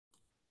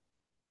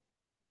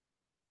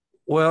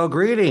Well,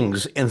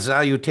 greetings and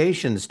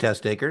salutations,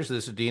 test takers.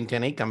 This is Dean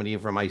Tenney coming to you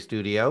from my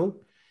studio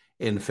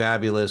in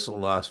fabulous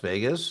Las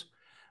Vegas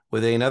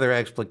with another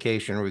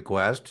explication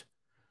request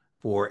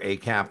for a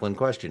Kaplan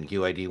question,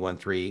 QID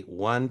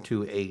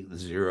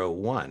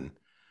 1312801.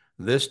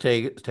 This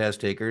test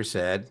taker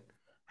said,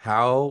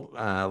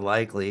 how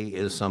likely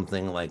is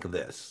something like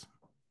this?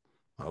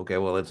 Okay,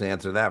 well, let's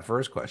answer that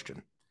first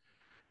question.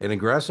 An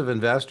aggressive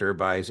investor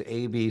buys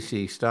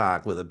ABC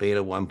stock with a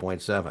beta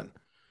 1.7.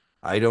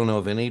 I don't know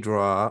of any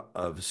draw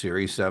of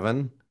Series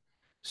 7,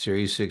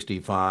 Series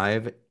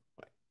 65,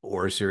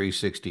 or Series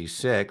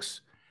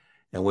 66,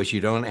 in which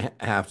you don't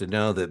have to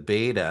know that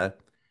beta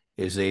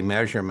is a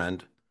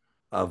measurement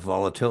of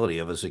volatility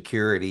of a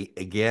security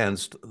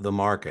against the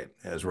market,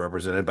 as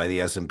represented by the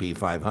S&P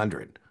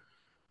 500.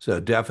 So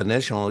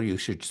definitional, you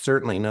should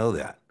certainly know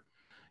that.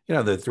 You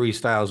know, the three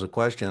styles of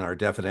question are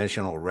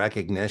definitional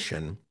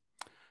recognition,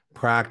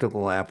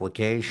 practical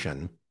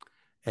application,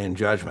 and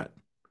judgment.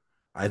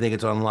 I think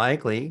it's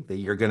unlikely that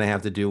you're going to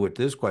have to do what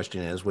this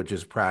question is, which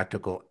is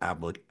practical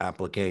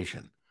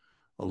application,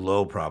 a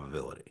low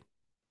probability.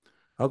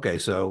 Okay,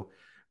 so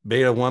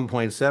beta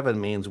 1.7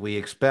 means we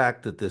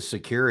expect that this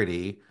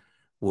security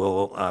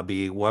will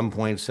be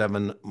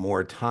 1.7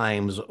 more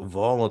times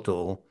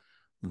volatile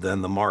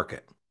than the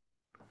market.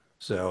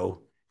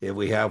 So if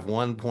we have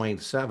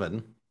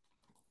 1.7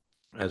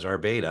 as our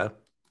beta,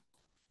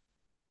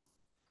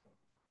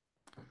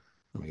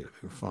 let me get a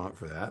bigger font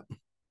for that.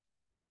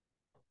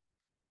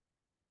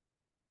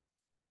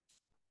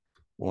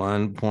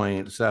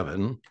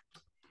 1.7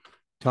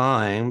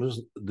 times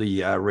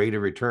the rate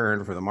of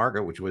return for the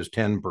market, which was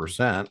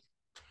 10%.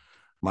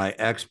 My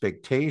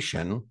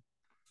expectation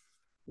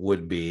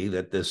would be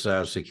that this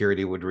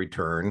security would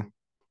return.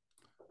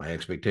 My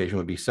expectation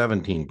would be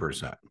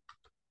 17%.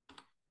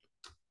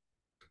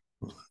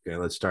 Okay,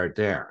 let's start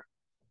there.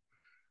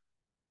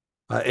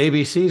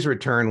 ABC's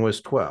return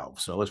was 12.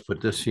 So let's put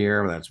this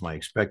here. That's my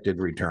expected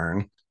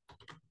return.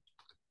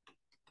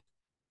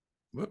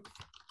 Whoop.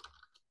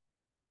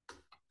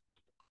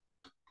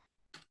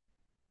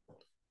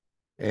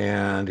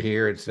 And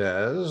here it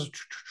says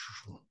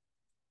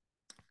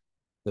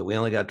that we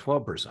only got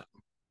 12%.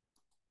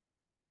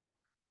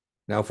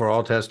 Now for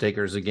all test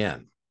takers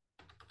again.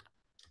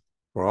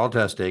 For all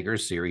test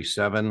takers, Series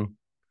 7,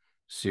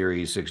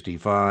 Series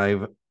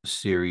 65,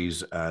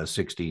 Series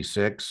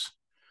 66.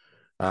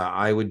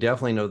 I would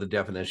definitely know the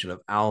definition of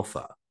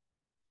alpha.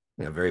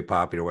 A very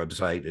popular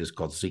website is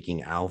called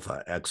Seeking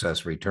Alpha,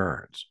 excess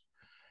returns.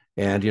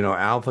 And, you know,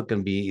 alpha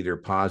can be either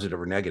positive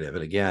or negative.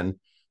 And again,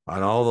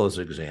 on all those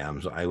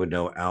exams, I would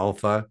know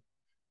alpha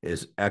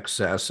is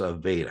excess of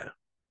beta,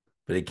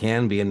 but it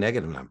can be a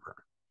negative number.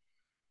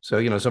 So,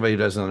 you know, somebody who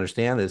doesn't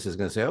understand this is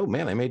going to say, oh,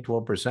 man, I made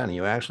 12% and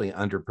you actually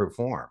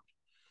underperformed.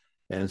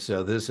 And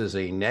so this is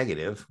a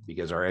negative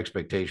because our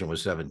expectation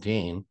was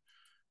 17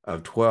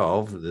 of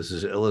 12. This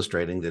is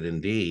illustrating that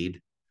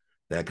indeed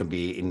that can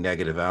be a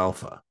negative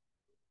alpha,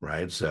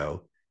 right?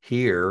 So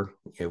here,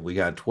 if we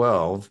got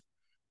 12,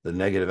 the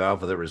negative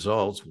alpha that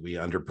results, we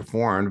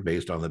underperformed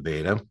based on the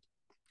beta,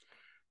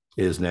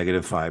 is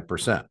negative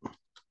 5%.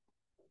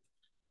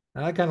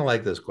 And I kind of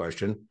like this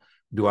question.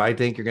 Do I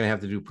think you're going to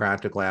have to do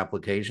practical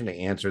application to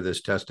answer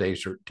this test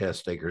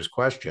taker's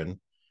question?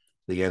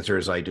 The answer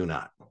is I do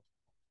not.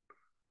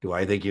 Do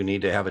I think you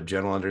need to have a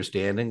general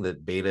understanding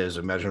that beta is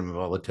a measurement of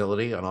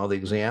volatility on all the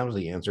exams?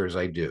 The answer is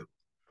I do.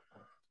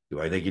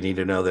 Do I think you need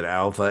to know that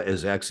alpha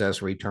is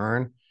excess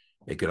return?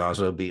 It could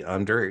also be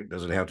under. It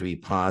doesn't have to be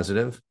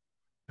positive.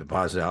 The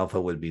positive alpha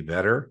would be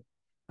better.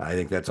 I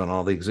think that's on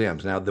all the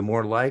exams. Now, the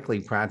more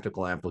likely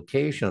practical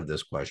application of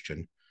this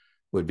question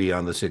would be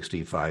on the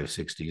 65,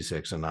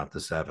 66, and not the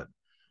 7.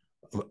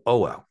 Oh,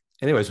 well.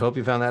 Anyways, hope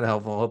you found that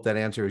helpful. Hope that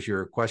answers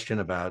your question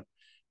about,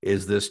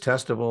 is this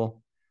testable?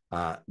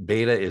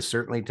 Beta is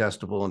certainly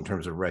testable in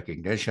terms of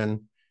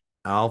recognition.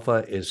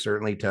 Alpha is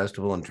certainly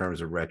testable in terms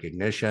of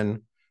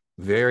recognition.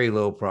 Very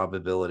low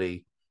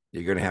probability.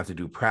 You're going to have to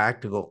do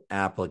practical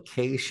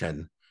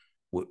application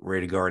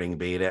regarding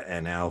beta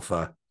and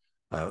alpha.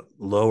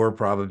 Lower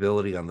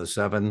probability on the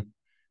 7,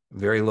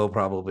 very low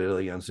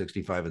probability on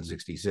 65 and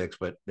 66,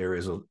 but there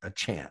is a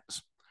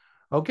chance.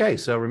 Okay,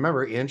 so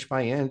remember, inch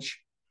by inch,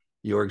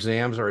 your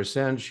exams are a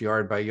cinch,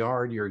 yard by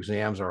yard, your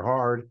exams are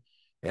hard,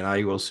 and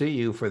I will see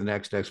you for the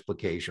next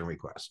explication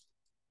request.